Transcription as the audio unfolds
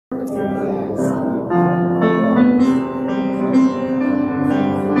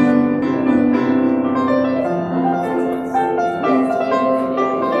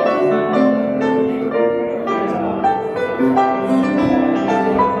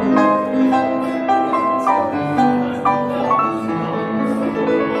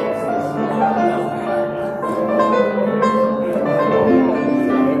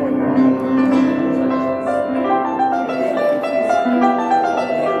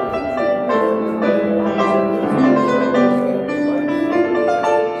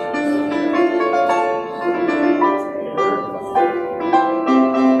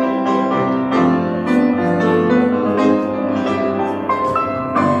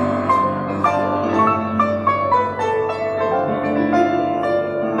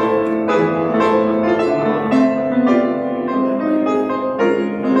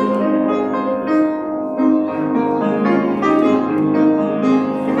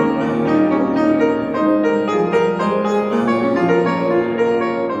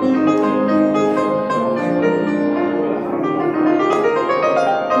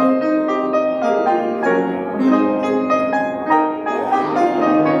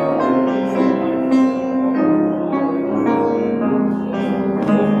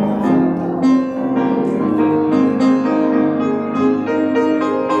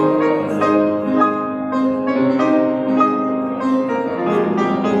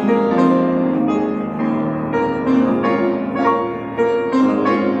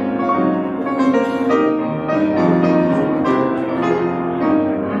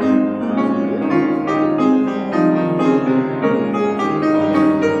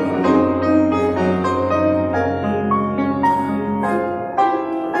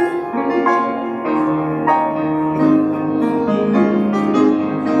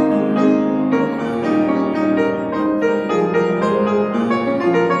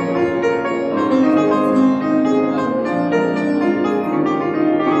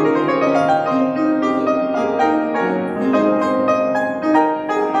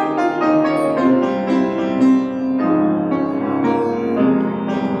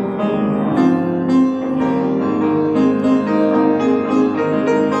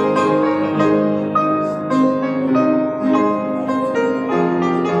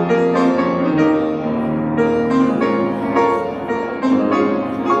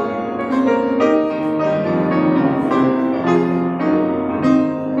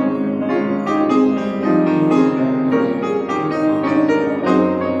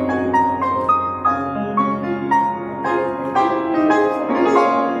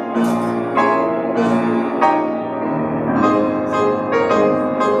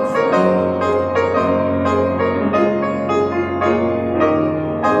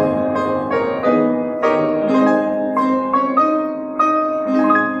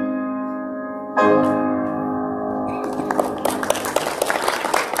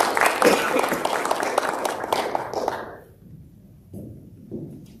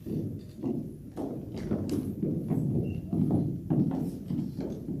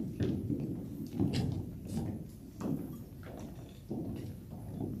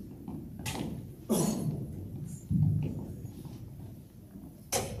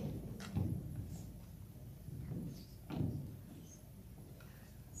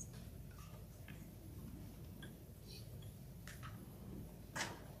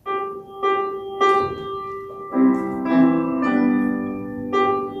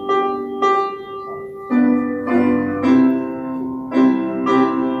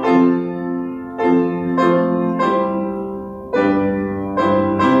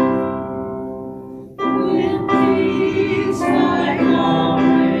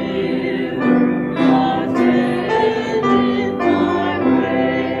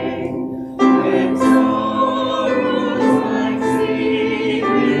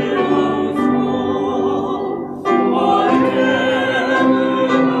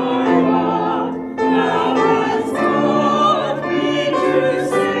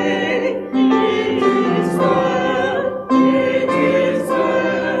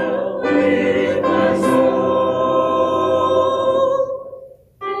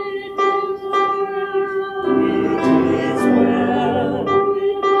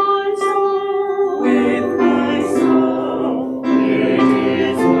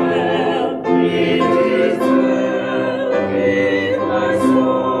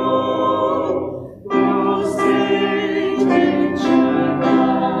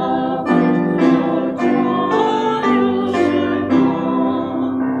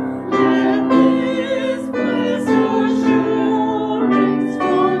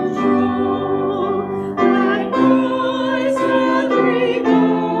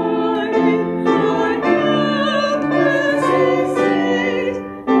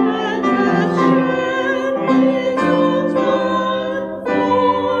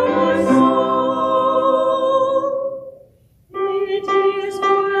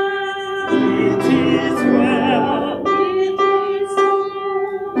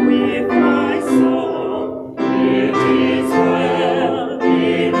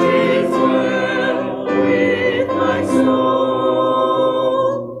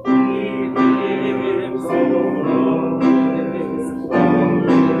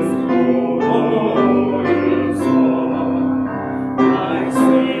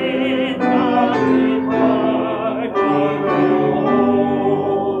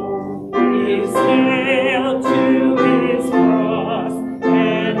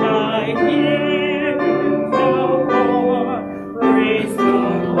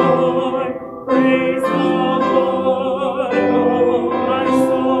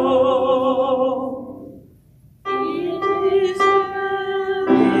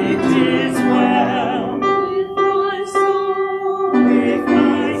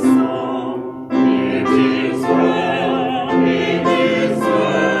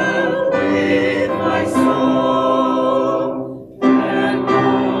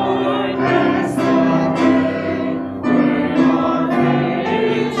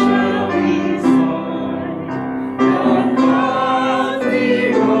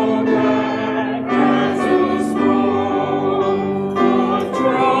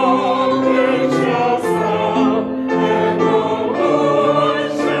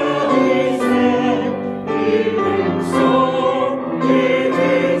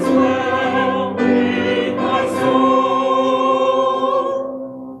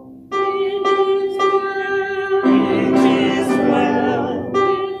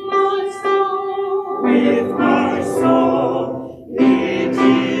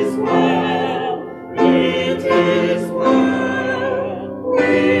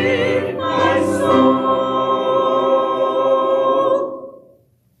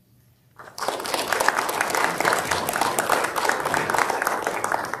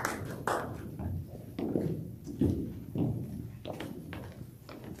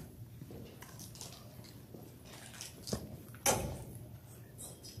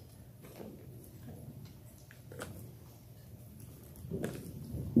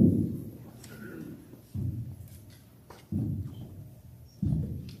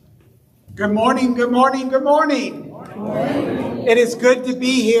Good morning, good morning, good morning. Good morning. It is good to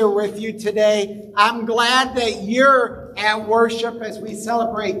be here with you today. I'm glad that you're at worship as we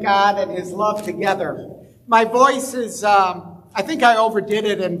celebrate God and His love together. My voice is, I think I overdid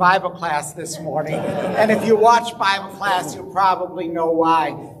it in Bible class this morning. And if you watch Bible class, you'll probably know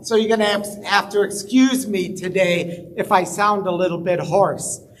why. So you're going to have to excuse me today if I sound a little bit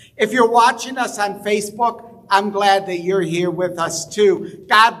hoarse. If you're watching us on Facebook, I'm glad that you're here with us too.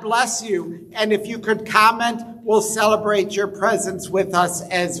 God bless you. And if you could comment, we'll celebrate your presence with us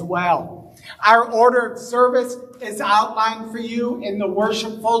as well. Our order of service is outlined for you in the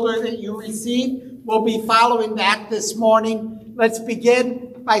worship folder that you received. We'll be following that this morning. Let's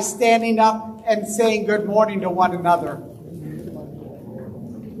begin by standing up and saying good morning to one another.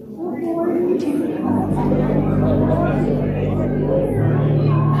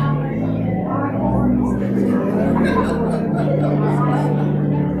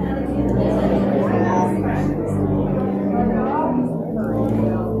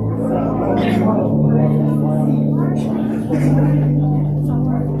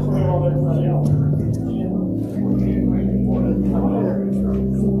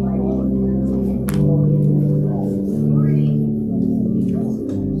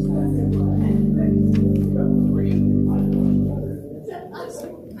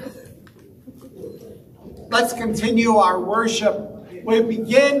 Let's continue our worship. We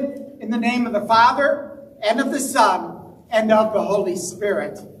begin in the name of the Father, and of the Son, and of the Holy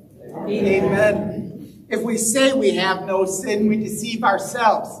Spirit. Amen. If we say we have no sin, we deceive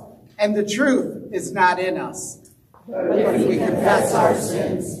ourselves, and the truth is not in us. But if we confess our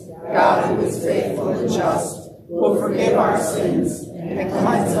sins, God, who is faithful and just, will forgive our sins and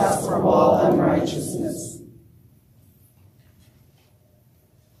cleanse us from all unrighteousness.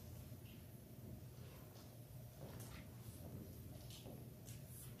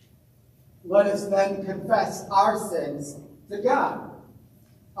 Let us then confess our sins to God.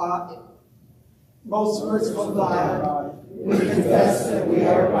 Most merciful God, we confess that we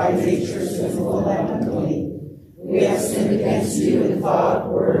are by nature sinful and unclean. We have sinned against you in thought,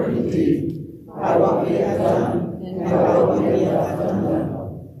 word, and deed, by what we have done and by what we have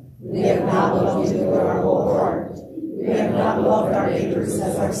undone. We have not loved you with our whole heart. We have not loved our neighbors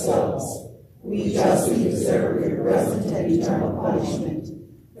as ourselves. We justly deserve your present and eternal punishment.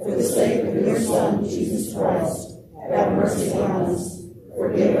 For the sake of your Son, Jesus Christ, have mercy on us.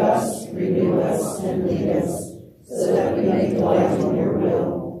 Forgive us, renew us, and lead us, so that we may delight in your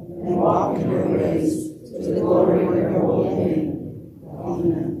will and walk in your ways, to the glory of your holy name.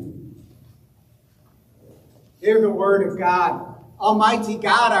 Amen. Hear the word of God. Almighty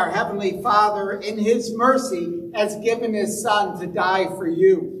God, our Heavenly Father, in His mercy, has given His Son to die for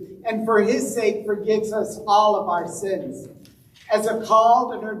you, and for His sake forgives us all of our sins. As a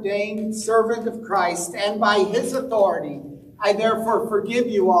called and ordained servant of Christ, and by His authority, I therefore forgive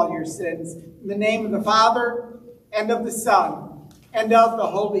you all your sins, in the name of the Father, and of the Son, and of the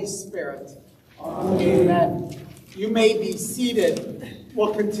Holy Spirit. Amen. You may be seated.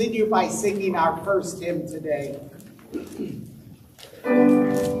 We'll continue by singing our first hymn today. Amen.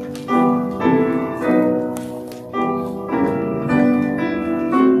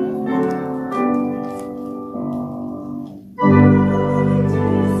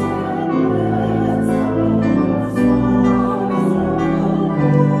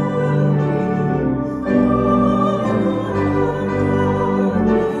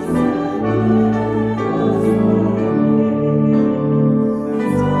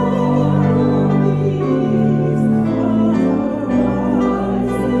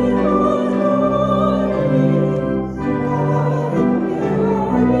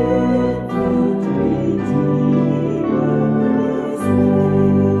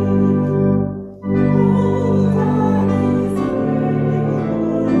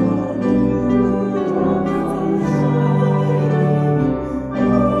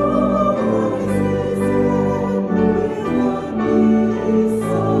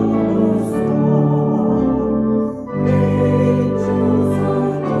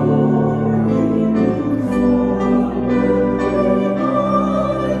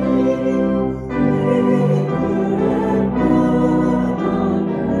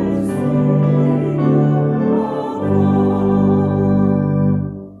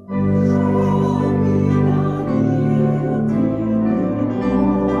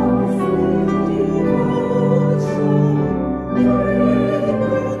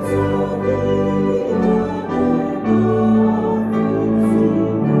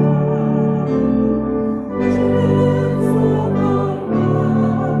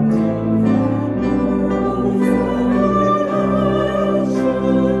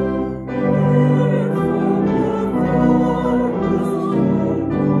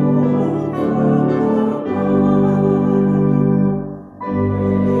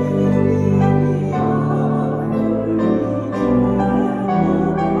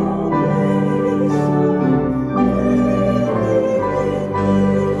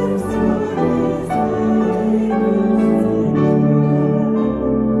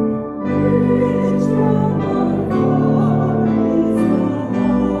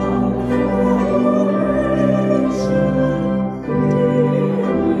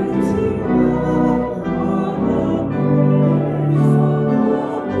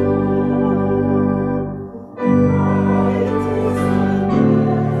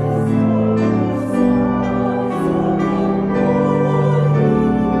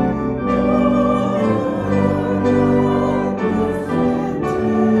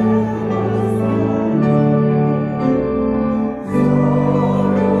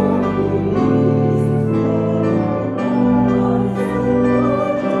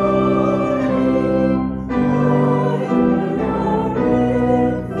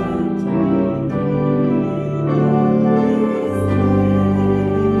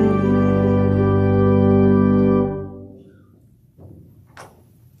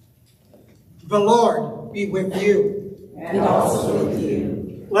 be with you. And also with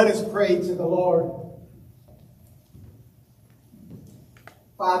you. Let us pray to the Lord.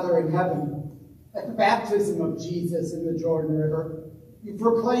 Father in heaven, at the baptism of Jesus in the Jordan River, you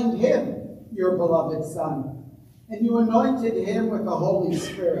proclaimed him your beloved Son, and you anointed him with the Holy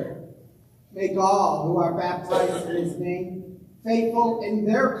Spirit. Make all who are baptized in his name faithful in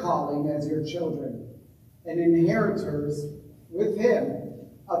their calling as your children, and inheritors with him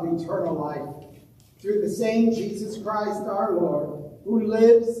of eternal life. Through the same Jesus Christ our Lord, who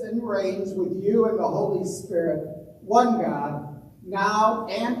lives and reigns with you and the Holy Spirit, one God, now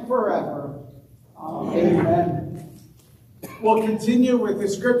and forever. Amen. Amen. We'll continue with the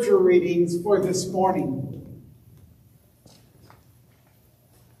scripture readings for this morning.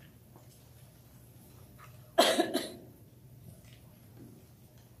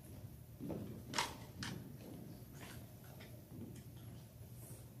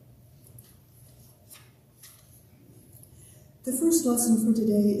 The first lesson for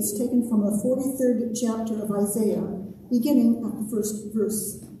today is taken from the 43rd chapter of Isaiah, beginning at the first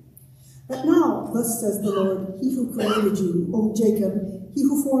verse. But now, thus says the Lord, he who created you, O Jacob, he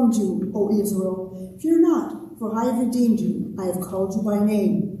who formed you, O Israel, fear not, for I have redeemed you. I have called you by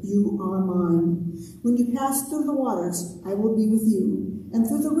name. You are mine. When you pass through the waters, I will be with you, and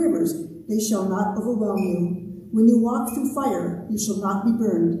through the rivers, they shall not overwhelm you. When you walk through fire, you shall not be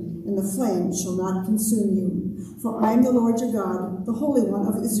burned, and the flame shall not consume you. For I am the Lord your God, the Holy One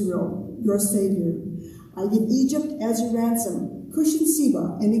of Israel, your Savior. I give Egypt as your ransom, Cush and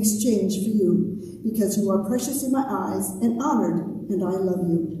Seba in exchange for you, because you are precious in my eyes and honored, and I love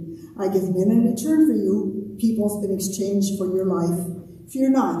you. I give men in return for you, peoples in exchange for your life.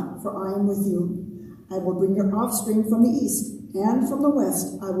 Fear not, for I am with you. I will bring your offspring from the east, and from the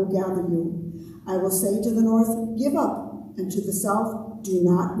west I will gather you. I will say to the north, give up, and to the south, do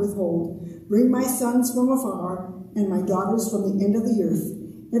not withhold. Bring my sons from afar, and my daughters from the end of the earth,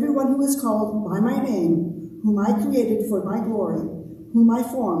 everyone who is called by my name, whom I created for my glory, whom I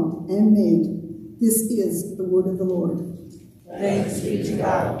formed and made. This is the word of the Lord. Thanks be to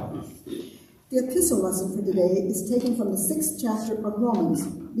God. The epistle lesson for today is taken from the 6th chapter of Romans,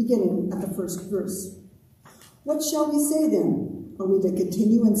 beginning at the first verse. What shall we say then? Are we to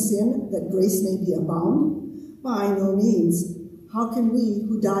continue in sin that grace may be abound? By no means. How can we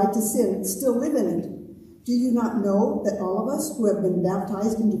who died to sin still live in it? Do you not know that all of us who have been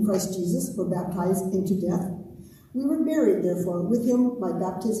baptized into Christ Jesus were baptized into death? We were buried, therefore, with him by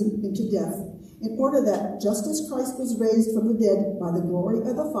baptism into death, in order that, just as Christ was raised from the dead by the glory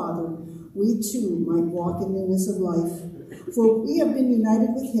of the Father, we too might walk in newness of life. For we have been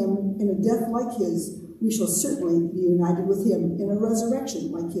united with him in a death like his, we shall certainly be united with him in a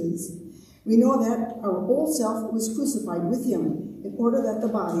resurrection like his. We know that our old self was crucified with him in order that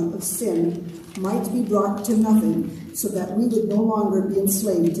the body of sin might be brought to nothing, so that we would no longer be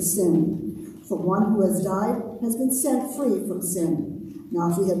enslaved to sin. For one who has died has been set free from sin.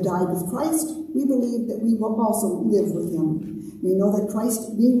 Now if we have died with Christ, we believe that we will also live with him. We know that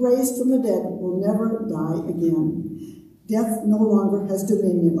Christ, being raised from the dead, will never die again. Death no longer has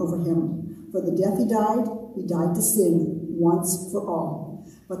dominion over him. For the death he died to sin once for all.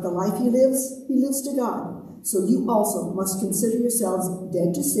 But the life he lives to God. So you also must consider yourselves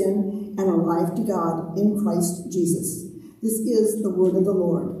dead to sin and alive to God in Christ Jesus. This is the word of the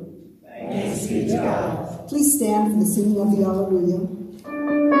Lord. Thanks be to God. Please stand for the singing of the Alleluia.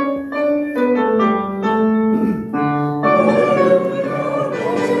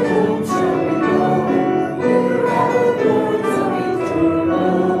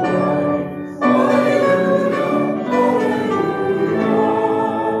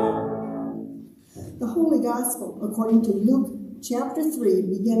 According to Luke chapter 3,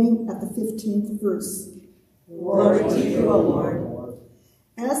 beginning at the 15th verse. Glory to you, O Lord.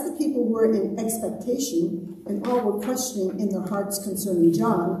 As the people were in expectation, and all were questioning in their hearts concerning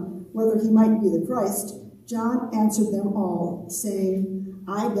John, whether he might be the Christ, John answered them all, saying,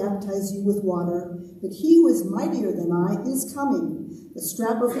 I baptize you with water, but he who is mightier than I is coming, the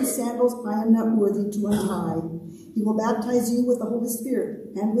strap of whose sandals I am not worthy to untie. He will baptize you with the Holy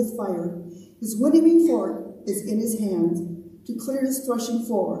Spirit and with fire. His winnowing fork is in his hand, to clear his threshing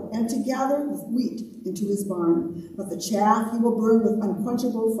floor, and to gather the wheat into his barn. But the chaff he will burn with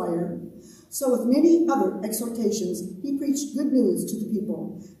unquenchable fire. So with many other exhortations, he preached good news to the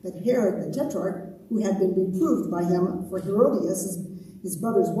people. But Herod the Tetrarch, who had been reproved by him for Herodias, his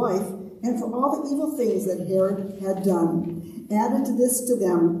brother's wife, and for all the evil things that Herod had done, added to this to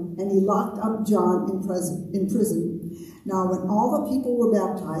them, and he locked up John in prison. Now when all the people were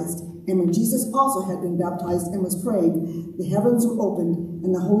baptized, and when Jesus also had been baptized and was praying, the heavens were opened,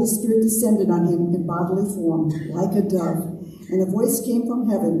 and the Holy Spirit descended on him in bodily form, like a dove. And a voice came from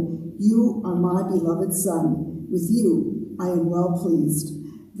heaven, "You are my beloved Son. With you I am well pleased."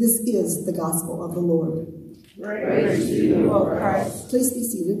 This is the gospel of the Lord. Praise to you, O Christ. Please be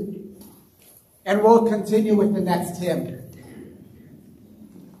seated. And we'll continue with the next hymn.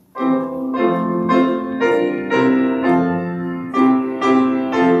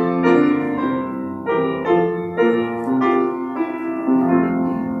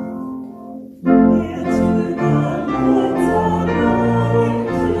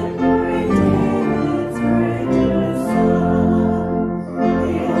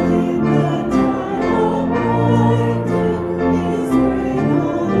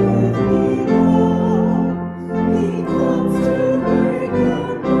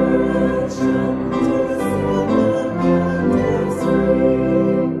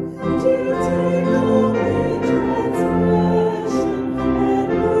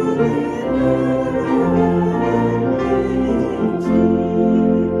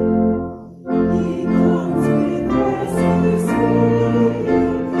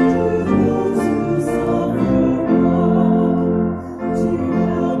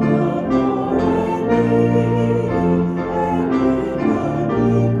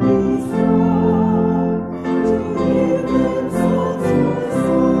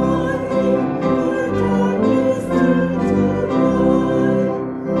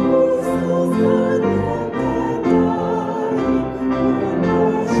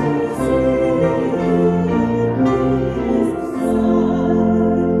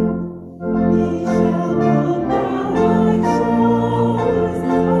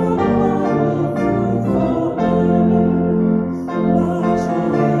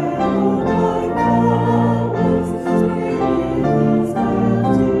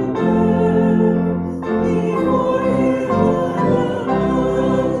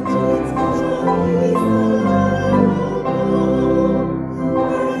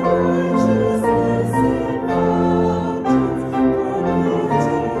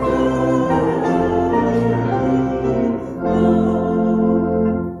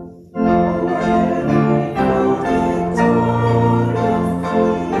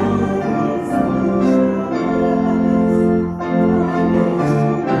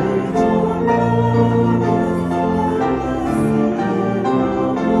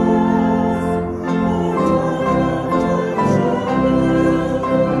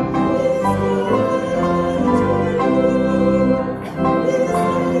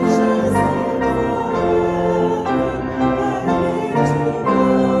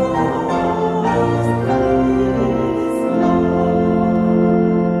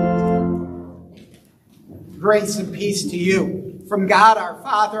 Grace and peace to you from God our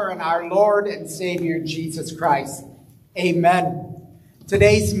Father and our Lord and Savior Jesus Christ. Amen.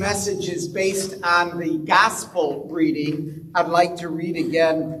 Today's message is based on the gospel reading. I'd like to read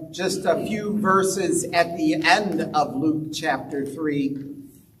again just a few verses at the end of Luke chapter 3.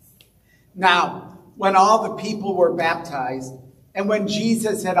 Now, when all the people were baptized, and when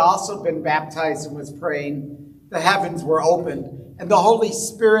Jesus had also been baptized and was praying, the heavens were opened, and the Holy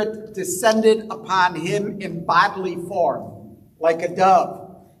Spirit descended upon him in bodily form, like a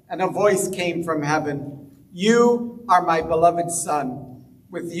dove. And a voice came from heaven, "You are my beloved Son.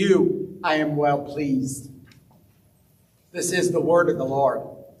 With you I am well pleased." This is the word of the Lord.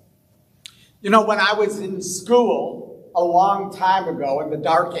 You know, when I was in school a long time ago in the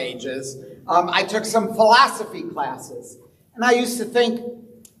dark ages, I took some philosophy classes. And I used to think,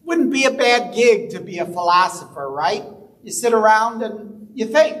 wouldn't be a bad gig to be a philosopher, right? You sit around and you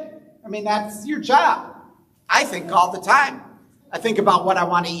think. I mean, that's your job. I think all the time. I think about what I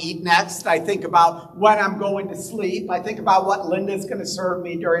want to eat next. I think about when I'm going to sleep. I think about what Linda's going to serve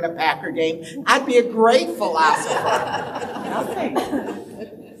me during a Packer game. I'd be a great philosopher.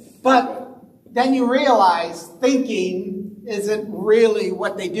 But then you realize thinking isn't really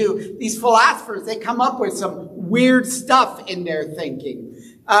what they do. These philosophers, they come up with some weird stuff in their thinking.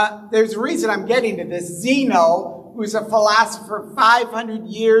 There's a reason I'm getting to this. Zeno, who's a philosopher 500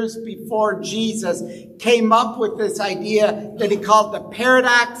 years before Jesus, came up with this idea that he called the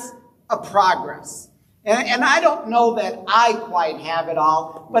paradox of progress. And I don't know that I quite have it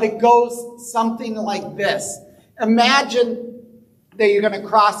all, but it goes something like this. Imagine that you're going to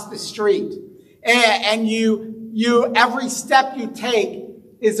cross the street, and you every step you take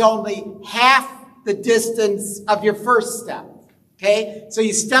is only half the distance of your first step. Okay, so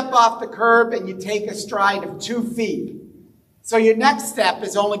you step off the curb and you take a stride of 2 feet. So your next step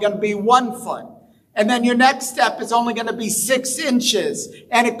is only going to be 1 foot. And then your next step is only going to be 6 inches.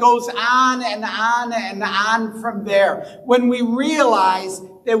 And it goes on and on and on from there. When we realize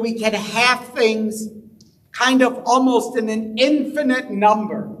that we can have things kind of almost in an infinite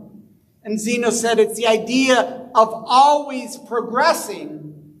number. And Zeno said it's the idea of always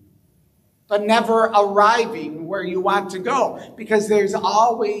progressing, but never arriving where you want to go. Because there's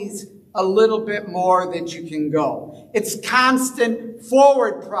always a little bit more that you can go. It's constant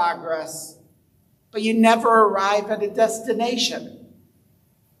forward progress, but you never arrive at a destination.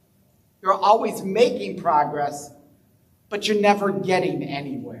 You're always making progress, but you're never getting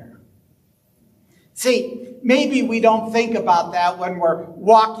anywhere. See, maybe we don't think about that when we're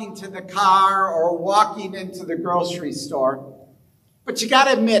walking to the car or walking into the grocery store. But you got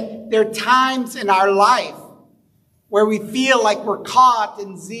to admit, there are times in our life where we feel like we're caught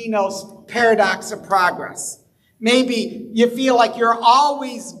in Zeno's paradox of progress. Maybe you feel like you're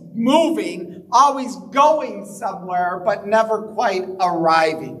always moving, always going somewhere, but never quite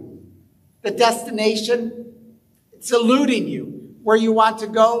arriving. The destination, it's eluding you. Where you want to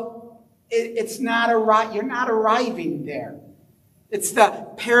go, you're not arriving there. It's the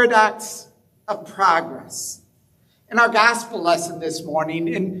paradox of progress. In our gospel lesson this morning,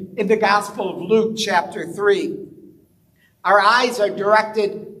 in the Gospel of Luke, chapter 3, our eyes are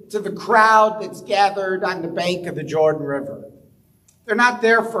directed to the crowd that's gathered on the bank of the Jordan River. They're not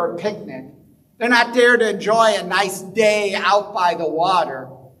there for a picnic. They're not there to enjoy a nice day out by the water.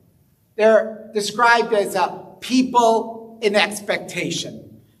 They're described as a people in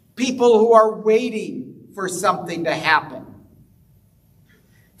expectation, people who are waiting for something to happen.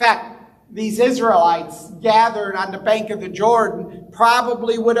 In fact, these Israelites gathered on the bank of the Jordan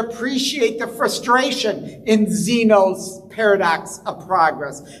probably would appreciate the frustration in Zeno's paradox of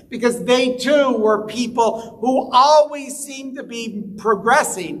progress, because they too were people who always seemed to be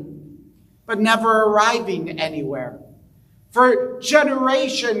progressing, but never arriving anywhere. For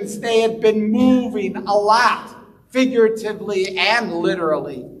generations, they had been moving a lot, figuratively and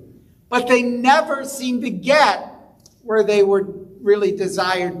literally, but they never seemed to get where they were really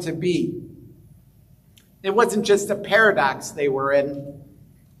desired to be. It wasn't just a paradox they were in.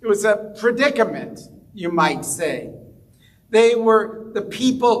 It was a predicament, you might say. They were the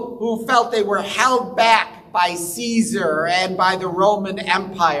people who felt they were held back by Caesar and by the Roman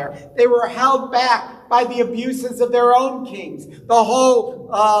Empire. They were held back by the abuses of their own kings, the whole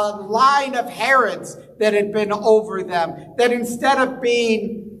line of Herods that had been over them, that instead of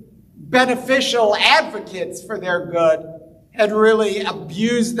being beneficial advocates for their good, had really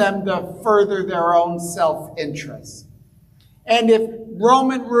abused them to further their own self-interest. And if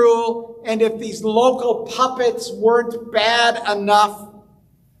Roman rule and if these local puppets weren't bad enough,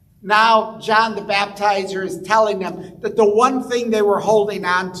 now John the Baptizer is telling them that the one thing they were holding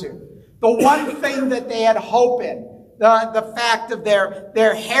on to, the one thing that they had hope in, the fact of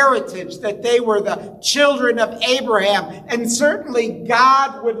their heritage, that they were the children of Abraham, and certainly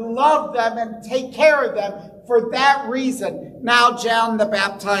God would love them and take care of them. For that reason, now John the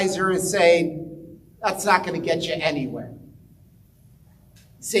Baptizer is saying, that's not going to get you anywhere.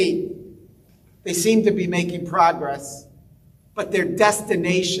 See, they seem to be making progress, but their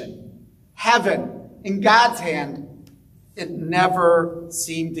destination, heaven, in God's hand, it never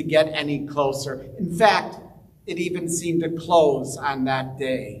seemed to get any closer. In fact, it even seemed to close on that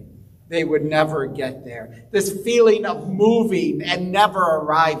day. They would never get there. This feeling of moving and never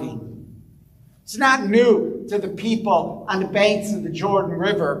arriving. It's not new to the people on the banks of the Jordan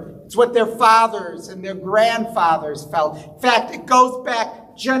River. It's what their fathers and their grandfathers felt. In fact, it goes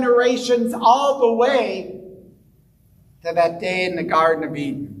back generations all the way to that day in the Garden of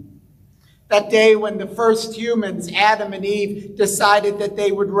Eden. That day when the first humans, Adam and Eve, decided that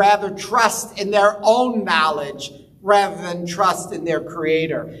they would rather trust in their own knowledge rather than trust in their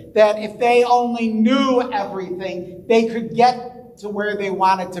Creator. That if they only knew everything, they could get to where they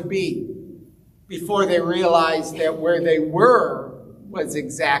wanted to be, before they realized that where they were was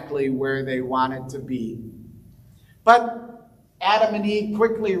exactly where they wanted to be. But Adam and Eve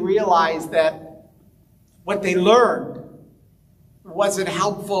quickly realized that what they learned wasn't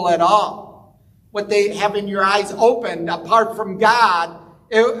helpful at all. What they have in your eyes opened, apart from God,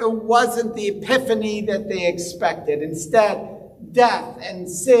 it wasn't the epiphany that they expected. Instead, death and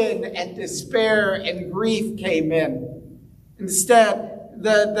sin and despair and grief came in. Instead,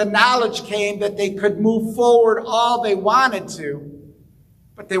 the knowledge came that they could move forward all they wanted to,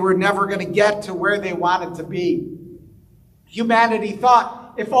 but they were never going to get to where they wanted to be. Humanity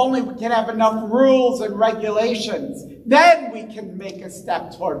thought, if only we can have enough rules and regulations, then we can make a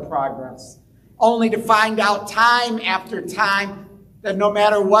step toward progress. Only to find out time after time that no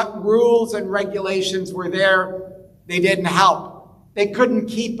matter what rules and regulations were there, they didn't help. They couldn't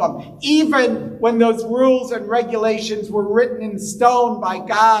keep them. Even when those rules and regulations were written in stone by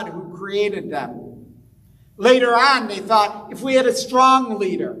God who created them. Later on, they thought, if we had a strong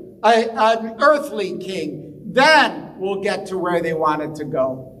leader, an earthly king, then we'll get to where they wanted to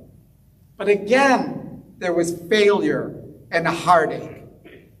go. But again, there was failure and heartache.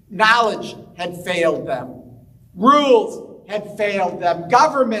 Knowledge had failed them. Rules had failed them.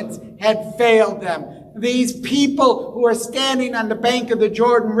 Governments had failed them. These people who are standing on the bank of the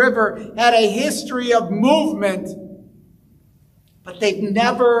Jordan River had a history of movement, but they've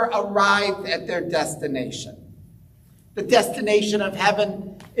never arrived at their destination. The destination of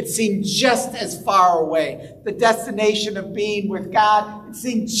heaven, it seemed just as far away. The destination of being with God, it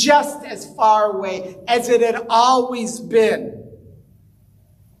seemed just as far away as it had always been.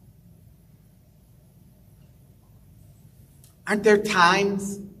 Aren't there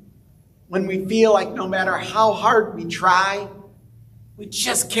times when we feel like no matter how hard we try, we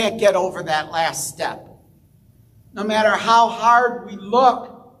just can't get over that last step? No matter how hard we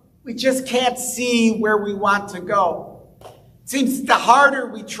look, we just can't see where we want to go. It seems the harder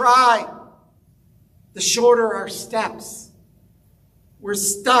we try, the shorter our steps. We're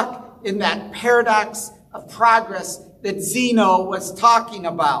stuck in that paradox of progress that Zeno was talking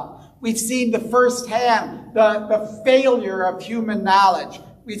about. We've seen the firsthand, the failure of human knowledge.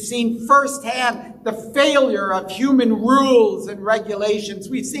 We've seen firsthand the failure of human rules and regulations.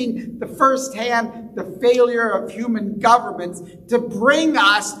 We've seen the firsthand the failure of human governments to bring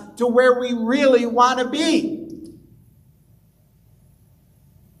us to where we really want to be.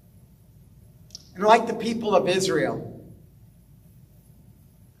 And like the people of Israel,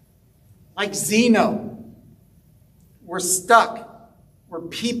 like Zeno, we're stuck. We're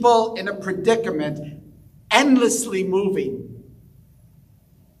people in a predicament, endlessly moving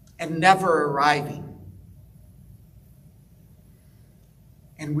and never arriving.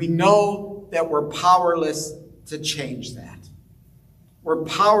 And we know that we're powerless to change that. We're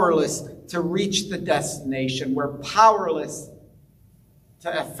powerless to reach the destination. We're powerless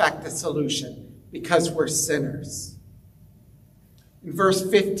to effect a solution because we're sinners. In verse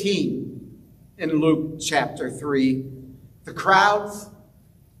 15 in Luke chapter 3, the crowds,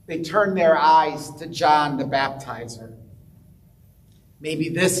 they turn their eyes to John the Baptizer. Maybe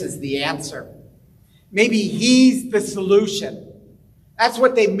this is the answer. Maybe he's the solution. That's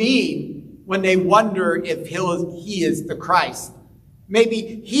what they mean when they wonder if he is the Christ.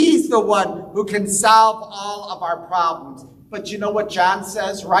 Maybe he's the one who can solve all of our problems. But you know what John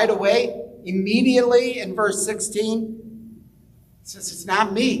says right away, immediately in verse 16? He says, it's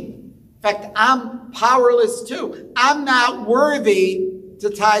not me. In fact, I'm powerless too. I'm not worthy to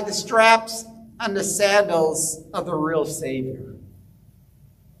tie the straps on the sandals of the real Savior.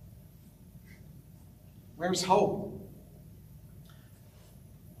 Where's hope?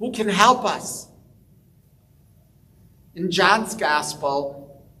 Who can help us? In John's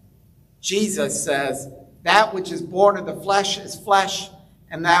gospel, Jesus says, that which is born of the flesh is flesh,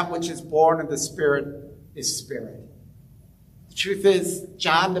 and that which is born of the Spirit is spirit. The truth is,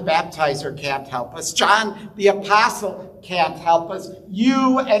 John the Baptizer can't help us. John the Apostle can't help us.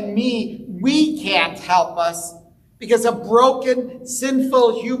 You and me, we can't help us because a broken,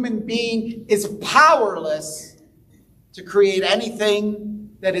 sinful human being is powerless to create anything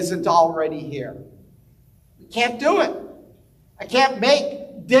that isn't already here. We can't do it. I can't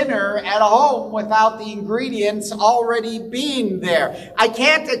make dinner at home without the ingredients already being there. I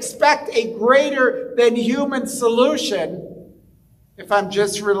can't expect a greater than human solution if I'm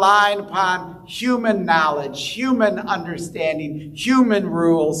just relying upon human knowledge, human understanding, human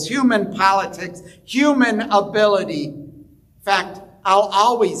rules, human politics, human ability. In fact, I'll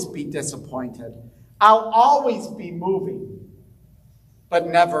always be disappointed. I'll always be moving, but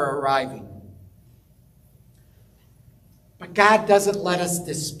never arriving. But God doesn't let us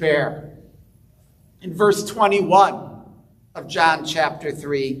despair. In verse 21 of John chapter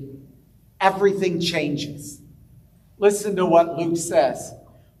 3, everything changes. Listen to what Luke says.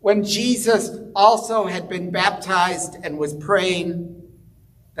 When Jesus also had been baptized and was praying,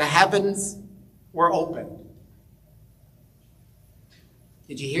 the heavens were opened.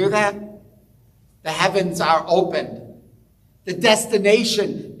 Did you hear that? The heavens are opened. The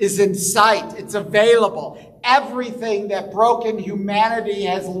destination is in sight. It's available. Everything that broken humanity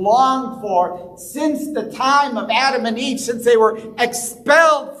has longed for since the time of Adam and Eve, since they were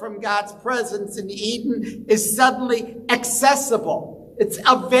expelled from God's presence in Eden, is suddenly accessible. It's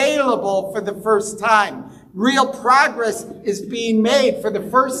available for the first time. Real progress is being made for the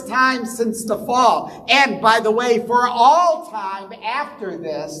first time since the fall. And by the way, for all time after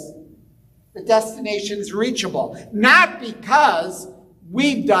this, the destination is reachable. Not because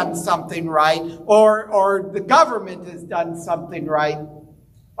we've done something right or the government has done something right,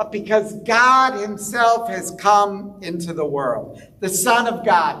 but because God himself has come into the world. The Son of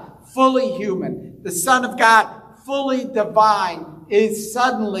God, fully human, the Son of God, fully divine, is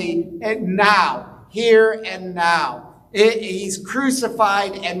suddenly and now, here and now. He's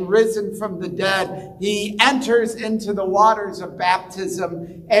crucified and risen from the dead. He enters into the waters of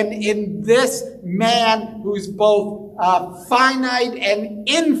baptism. And in this man who's both finite and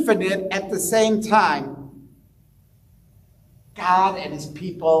infinite at the same time, God and his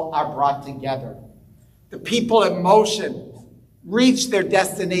people are brought together. The people in motion reach their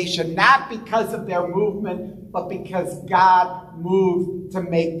destination, not because of their movement, but because God moved to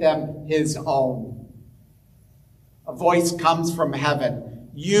make them his own. A voice comes from heaven.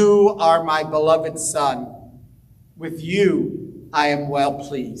 You are my beloved Son. With you I am well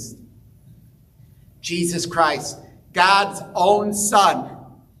pleased. Jesus Christ, God's own Son,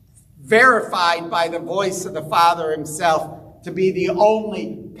 verified by the voice of the Father himself to be the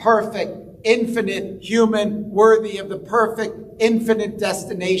only perfect, infinite human worthy of the perfect, infinite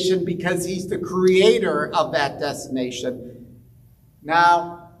destination because he's the creator of that destination.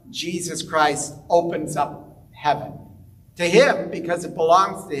 Now, Jesus Christ opens up heaven to him because it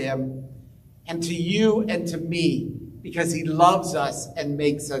belongs to him, and to you and to me because he loves us and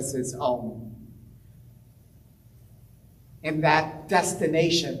makes us his own. And that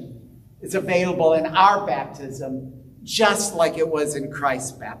destination is available in our baptism just like it was in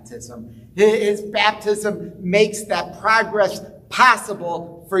Christ's baptism. His baptism makes that progress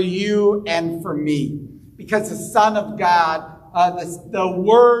possible for you and for me. Because the Son of God, the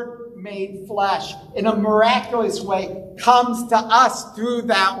Word made flesh, in a miraculous way, comes to us through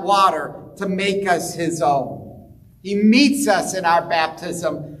that water to make us his own. He meets us in our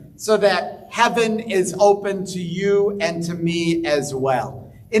baptism so that heaven is open to you and to me as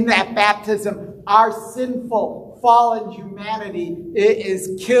well. In that baptism, our sinful, fallen humanity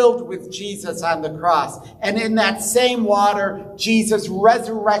is killed with Jesus on the cross. And in that same water, Jesus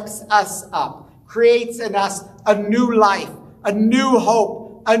resurrects us up, creates in us a new life, a new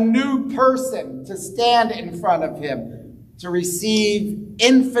hope, a new person to stand in front of him, to receive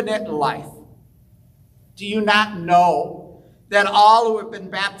infinite life. Do you not know that all who have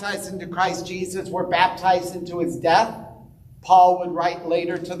been baptized into Christ Jesus were baptized into his death? Paul would write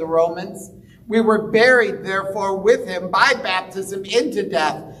later to the Romans. We were buried, therefore, with him by baptism into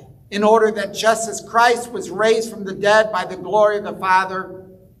death, in order that just as Christ was raised from the dead by the glory of the Father,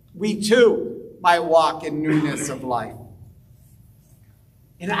 we too might walk in newness of life.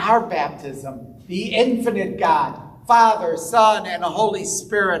 In our baptism, the infinite God, Father, Son, and Holy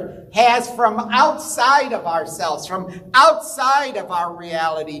Spirit has from outside of ourselves, from outside of our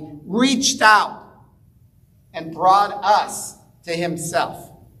reality, reached out and brought us to himself.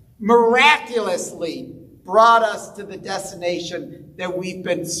 Miraculously brought us to the destination that we've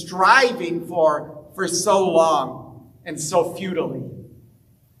been striving for so long and so futilely.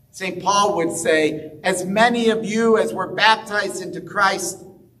 St. Paul would say, as many of you as were baptized into Christ,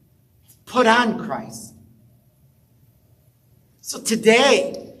 put on Christ. So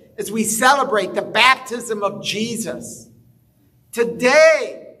today, as we celebrate the baptism of Jesus,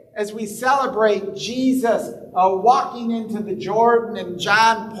 today, as we celebrate Jesus walking into the Jordan and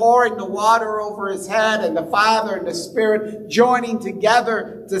John pouring the water over his head and the Father and the Spirit joining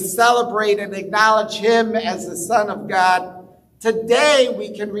together to celebrate and acknowledge him as the Son of God, today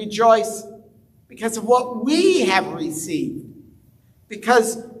we can rejoice because of what we have received.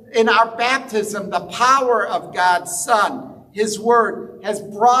 Because in our baptism, the power of God's Son, his Word, has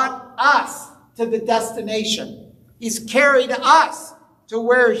brought us to the destination. He's carried us to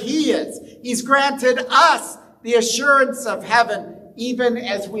where he is. He's granted us the assurance of heaven, even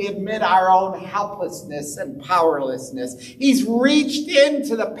as we admit our own helplessness and powerlessness. He's reached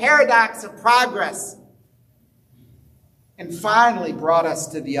into the paradox of progress and finally brought us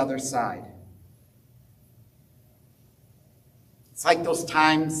to the other side. It's like those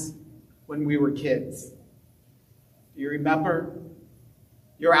times when we were kids. Do you remember?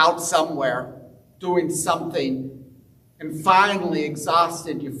 You're out somewhere doing something, and finally,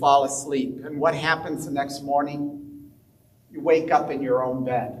 exhausted, you fall asleep. And what happens the next morning? You wake up in your own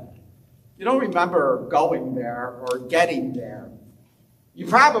bed. You don't remember going there or getting there. You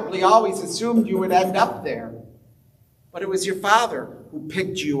probably always assumed you would end up there. But it was your Father who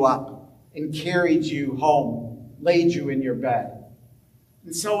picked you up and carried you home, laid you in your bed.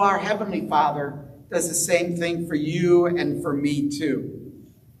 And so our Heavenly Father does the same thing for you and for me too.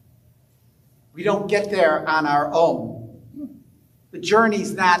 We don't get there on our own. The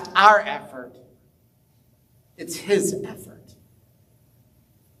journey's not our effort. It's his effort.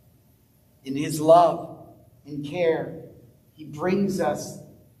 In his love and care, he brings us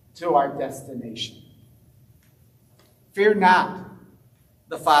to our destination. Fear not,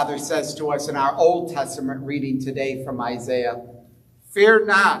 the Father says to us in our Old Testament reading today from Isaiah. Fear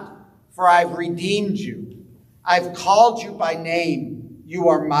not, for I've redeemed you. I've called you by name. You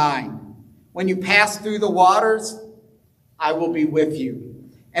are mine. When you pass through the waters, I will be with you.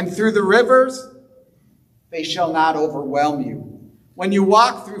 And through the rivers, they shall not overwhelm you. When you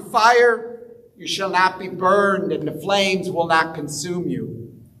walk through fire, you shall not be burned, and the flames will not consume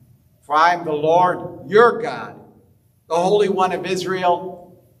you. For I am the Lord, your God, the Holy One of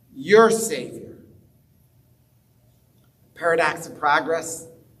Israel, your Savior. Paradox of progress,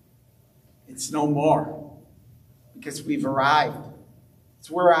 it's no more because we've arrived.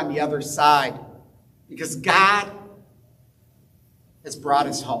 We're on the other side because God has brought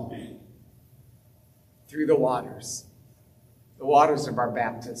us home through the waters of our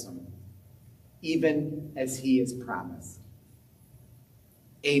baptism, even as he has promised.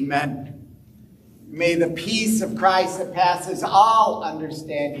 Amen. May the peace of Christ that passes all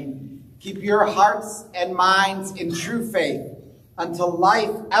understanding keep your hearts and minds in true faith until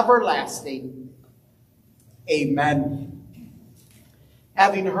life everlasting. Amen.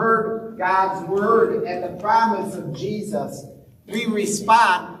 Having heard God's word and the promise of Jesus, we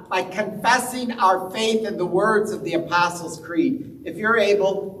respond by confessing our faith in the words of the Apostles' Creed. If you're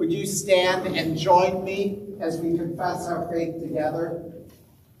able, would you stand and join me as we confess our faith together?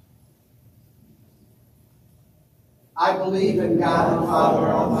 I believe in God the Father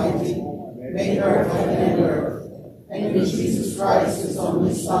Almighty, maker of heaven and earth, and in Jesus Christ, his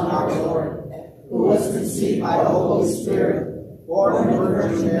only Son, our Lord, who was conceived by the Holy Spirit, born of the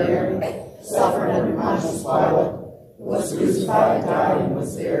Virgin Mary, suffered under Pontius Pilate, was crucified, died, and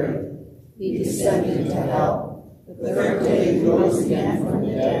was buried. He descended into hell. The third day he rose again from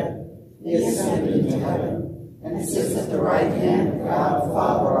the dead. He ascended into heaven, and sits at the right hand of God the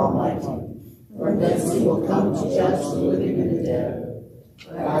Father Almighty. From thence he will come to judge the living and the dead.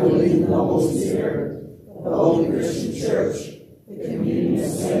 I believe in the Holy Spirit, the Holy Christian Church, the communion of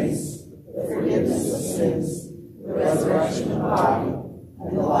saints, the forgiveness of sins, the resurrection of the body,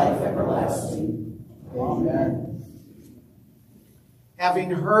 and the life everlasting. Amen.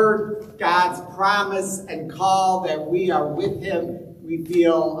 Having heard God's promise and call that we are with him, we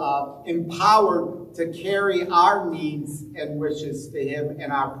feel empowered to carry our needs and wishes to him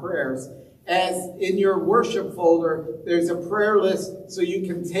in our prayers. As in your worship folder, there's a prayer list, so you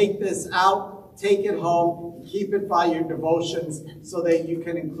can take this out, take it home, keep it by your devotions so that you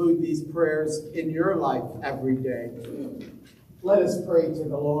can include these prayers in your life every day. Let us pray to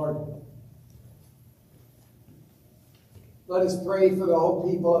the Lord. Let us pray for the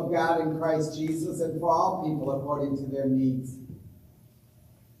whole people of God in Christ Jesus and for all people according to their needs.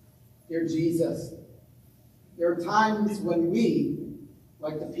 Dear Jesus, there are times when we,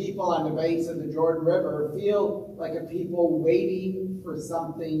 like the people on the banks of the Jordan River, feel like a people waiting for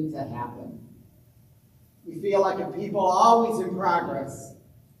something to happen. We feel like a people always in progress,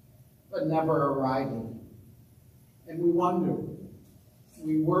 but never arriving. And we wonder,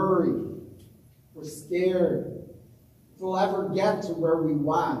 we worry, we're scared if we'll ever get to where we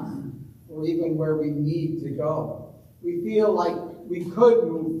want or even where we need to go. We feel like we could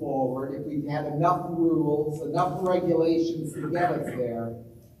move forward if we had enough rules, enough regulations to get us there,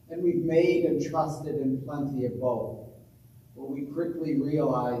 and we've made and trusted in plenty of both. But we quickly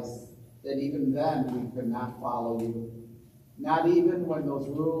realize that even then we could not follow you, not even when those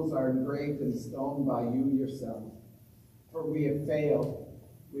rules are engraved in stone by you yourself. For we have failed,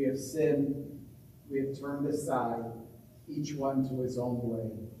 we have sinned, we have turned aside, each one to his own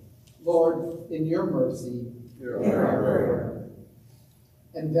way. Lord, in your mercy, hear our prayer.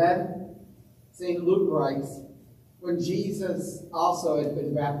 And then St. Luke writes, when Jesus also had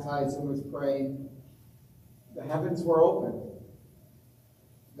been baptized and was praying, the heavens were open.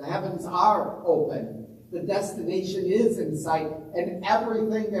 The heavens are open. The destination is in sight, and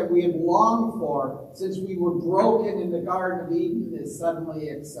everything that we have longed for since we were broken in the Garden of Eden is suddenly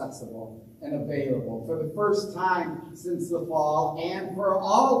accessible and available. For the first time since the fall, and for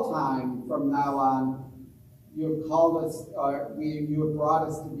all time from now on, you have called us, you have brought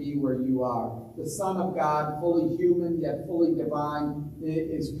us to be where you are. The Son of God, fully human yet fully divine,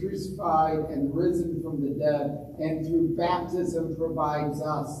 is crucified and risen from the dead, and through baptism provides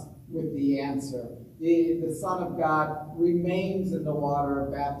us with the answer. The Son of God remains in the water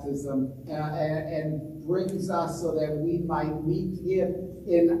of baptism and brings us so that we might meet him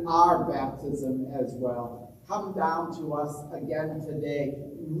in our baptism as well. Come down to us again today.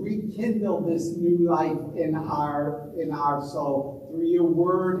 Rekindle this new life in our soul through your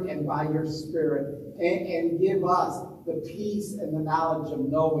word and by your spirit, and give us the peace and the knowledge of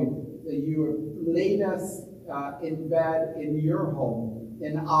knowing that you have laid us in bed in your home,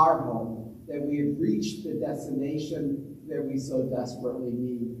 in our home, that we have reached the destination that we so desperately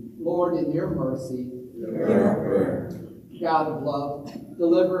need. Lord, in your mercy, God of love,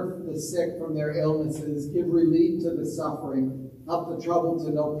 deliver the sick from their illnesses, give relief to the suffering, help the troubled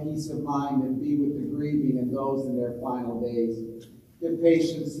to know peace of mind, and be with the grieving and those in their final days. Give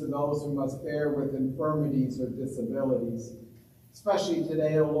patience to those who must bear with infirmities or disabilities. Especially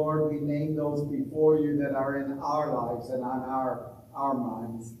today, O Lord, we name those before you that are in our lives and on our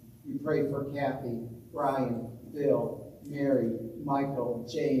minds. We pray for Kathy, Brian, Bill, Mary, Michael,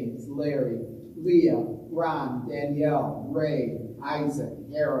 James, Larry, Leah, Ron, Danielle, Ray, Isaac,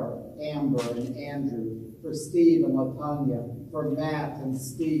 Harold, Amber, and Andrew, for Steve and LaTanya, for Matt and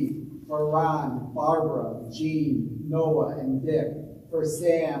Steve, for Ron, Barbara, Jean, Noah, and Dick, for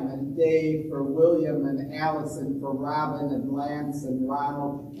Sam and Dave, for William and Allison, for Robin and Lance and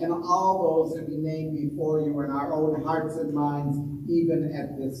Ronald, and all those that we name before you in our own hearts and minds, even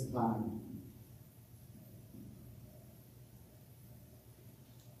at this time.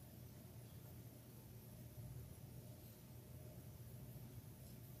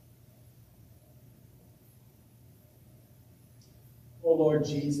 Oh Lord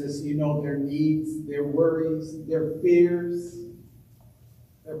Jesus, you know their needs, their worries, their fears,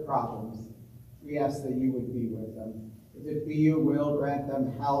 their problems. We ask that you would be with them. If it be your will, grant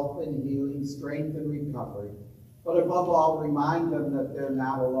them health and healing, strength and recovery. But above all, remind them that they're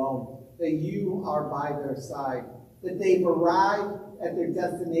not alone, that you are by their side, that they've arrived at their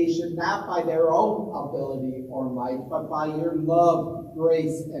destination not by their own ability or might, but by your love,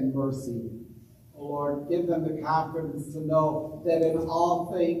 grace, and mercy. Oh Lord, give them the confidence to know that in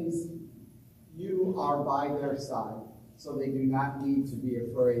all things you are by their side, so they do not need to be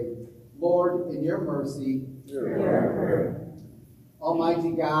afraid. Lord, in your mercy,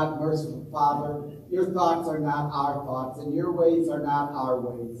 Almighty God, merciful Father, your thoughts are not our thoughts, and your ways are not our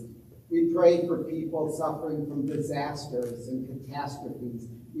ways. We pray for people suffering from disasters and catastrophes.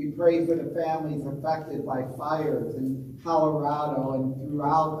 We pray for the families affected by fires in Colorado and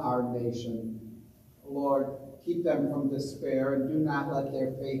throughout our nation. Lord, keep them from despair and do not let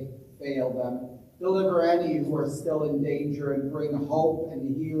their faith fail them. Deliver any who are still in danger and bring hope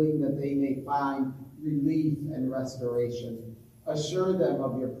and healing that they may find relief and restoration. Assure them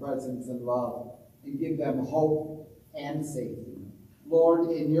of your presence and love and give them hope and safety.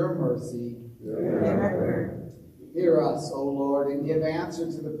 Lord, in your mercy, hear us, O Lord, and give answer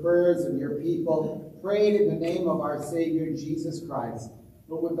to the prayers of your people, prayed in the name of our Savior, Jesus Christ.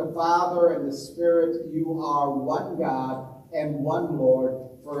 But with the Father and the Spirit, you are one God and one Lord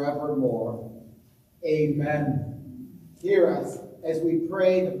forevermore. Amen. Hear us as we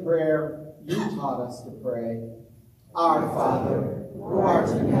pray the prayer you taught us to pray. Our Father, who art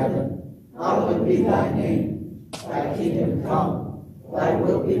in heaven, hallowed be thy name. Thy kingdom come, thy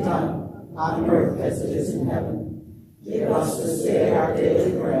will be done, on earth as it is in heaven. Give us this day our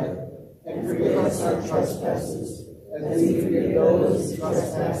daily bread, and forgive us our trespasses, as we forgive those who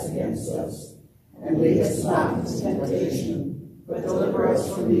trespass against us. And lead us not into temptation, but deliver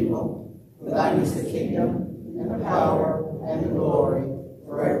us from evil. For thine is the kingdom, and the power, and the glory,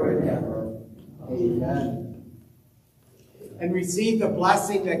 forever and ever. Amen. And receive the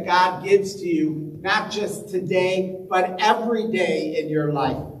blessing that God gives to you, not just today, but every day in your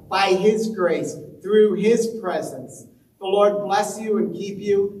life, by his grace, through his presence. The Lord bless you and keep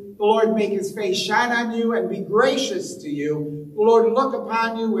you. The Lord make his face shine on you and be gracious to you. The Lord look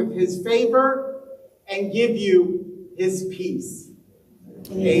upon you with his favor and give you his peace.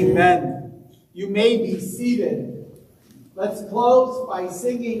 Amen. You may be seated. Let's close by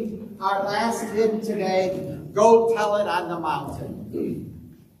singing our last hymn today, Go Tell It on the Mountain.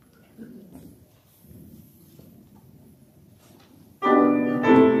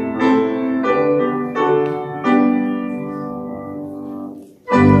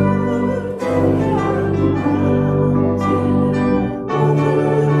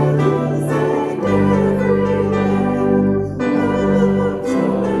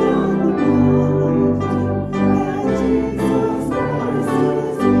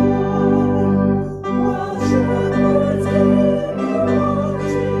 Worship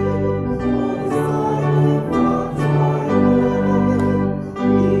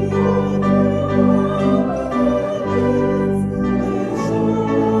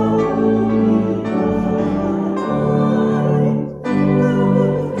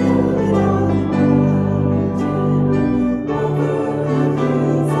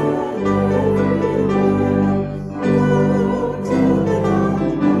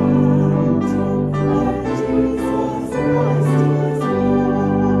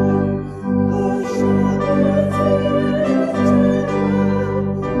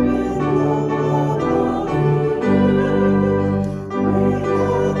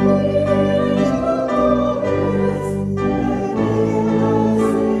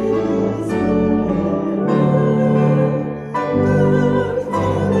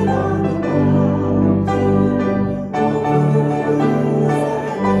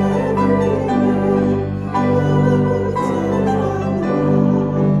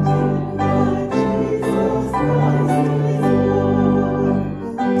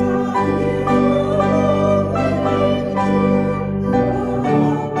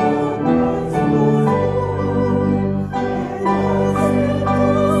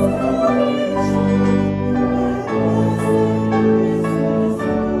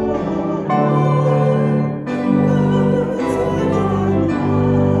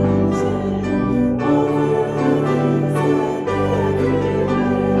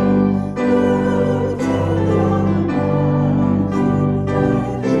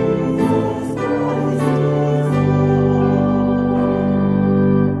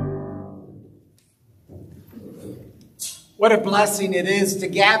What a blessing it is to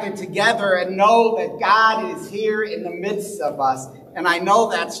gather together and know that God is here in the midst of us. And I know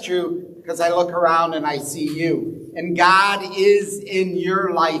that's true because I look around and I see you. And God is in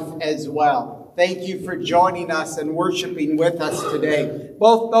your life as well. Thank you for joining us and worshiping with us today.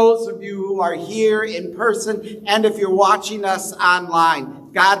 Both those of you who are here in person and if you're watching us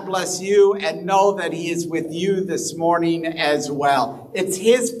online, God bless you and know that he is with you this morning as well. It's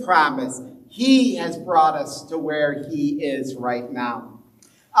his promise. He has brought us to where he is right now.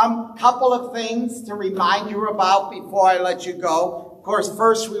 Couple of things to remind you about before I let you go. Of course,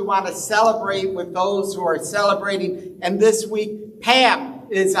 first we want to celebrate with those who are celebrating. And this week, Pam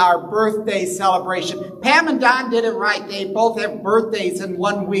is our birthday celebration. Pam and Don did it right. They both have birthdays in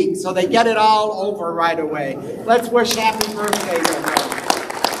 1 week, so they get it all over right away. Let's wish happy birthday to them.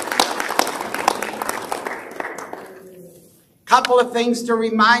 Couple of things to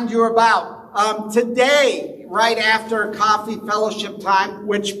remind you about. Today, right after coffee fellowship time,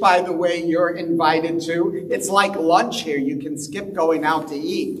 which, by the way, you're invited to. It's like lunch here. You can skip going out to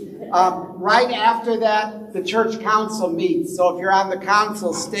eat. Right after that, the church council meets. So if you're on the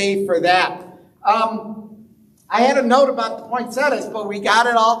council, stay for that. I had a note about the poinsettias, but we got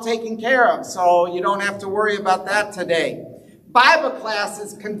it all taken care of, so you don't have to worry about that today. Bible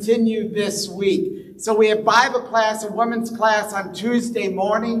classes continue this week. So we have Bible class, a women's class on Tuesday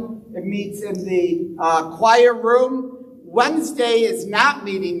morning. It meets in the choir room. Wednesday is not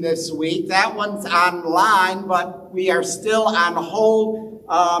meeting this week. That one's online, but we are still on hold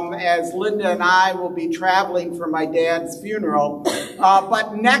as Linda and I will be traveling for my dad's funeral.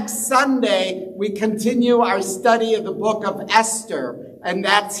 But next Sunday, we continue our study of the book of Esther, and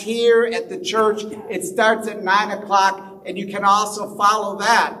that's here at the church. It starts at 9 o'clock, and you can also follow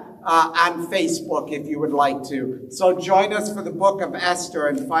that on Facebook if you would like to. So join us for the book of Esther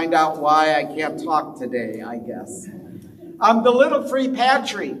and find out why I can't talk today, I guess. The Little Free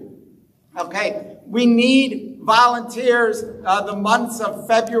Pantry. Okay, we need volunteers the months of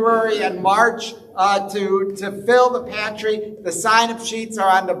February and March to fill the pantry. The sign-up sheets are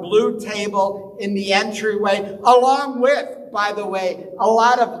on the blue table in the entryway, along with, by the way, a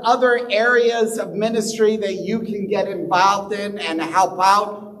lot of other areas of ministry that you can get involved in and help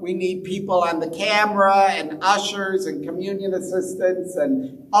out. We need people on the camera and ushers and communion assistants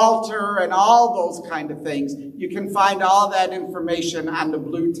and altar and all those kind of things. You can find all that information on the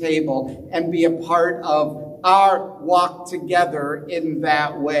blue table and be a part of our walk together in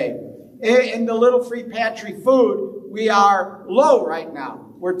that way. In the Little Free Pantry food, we are low right now.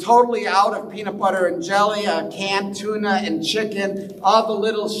 We're totally out of peanut butter and jelly, canned tuna and chicken, all the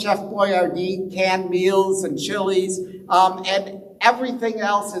little Chef Boyardee canned meals and chilies, and everything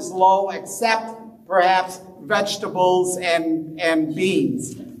else is low except perhaps vegetables and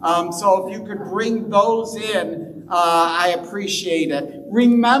beans. So if you could bring those in, I appreciate it.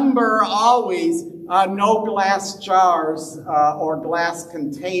 Remember always, no glass jars or glass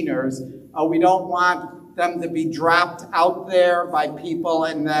containers. We don't want them to be dropped out there by people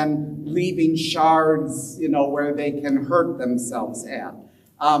and then leaving shards, where they can hurt themselves at.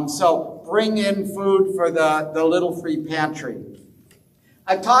 So bring in food for the Little Free Pantry.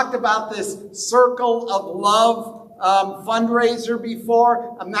 I've talked about this Circle of Love fundraiser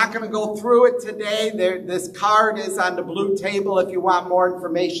before. I'm not going to go through it today. This card is on the blue table if you want more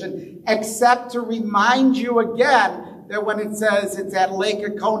information, except to remind you again that when it says it's at Lake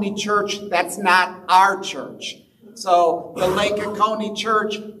Oconee Church, that's not our church. So the Lake Oconee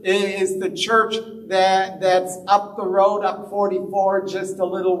Church is the church that's up the road, up 44, just a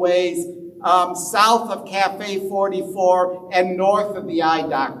little ways, south of Cafe 44 and north of the Eye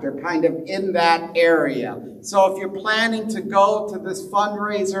Doctor, kind of in that area. So if you're planning to go to this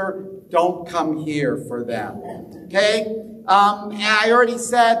fundraiser, don't come here for that, okay? And I already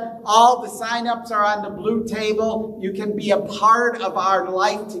said all the sign-ups are on the blue table. You can be a part of our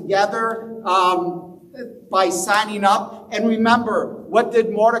life together by signing up. And remember, what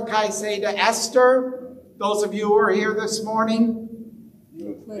did Mordecai say to Esther? Those of you who are here this morning,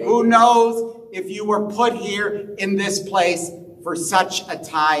 who knows if you were put here in this place for such a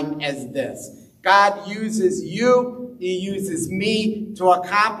time as this? God uses you, he uses me to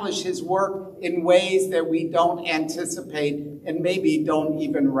accomplish his work in ways that we don't anticipate and maybe don't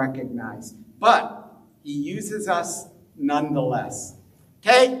even recognize. But he uses us nonetheless.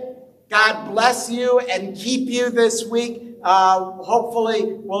 Okay? God bless you and keep you this week. Hopefully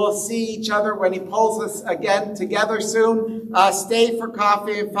we'll see each other when he pulls us again together soon. Stay for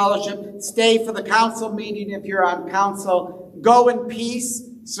coffee and fellowship. Stay for the council meeting if you're on council. Go in peace.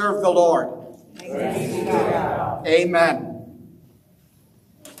 Serve the Lord. Amen.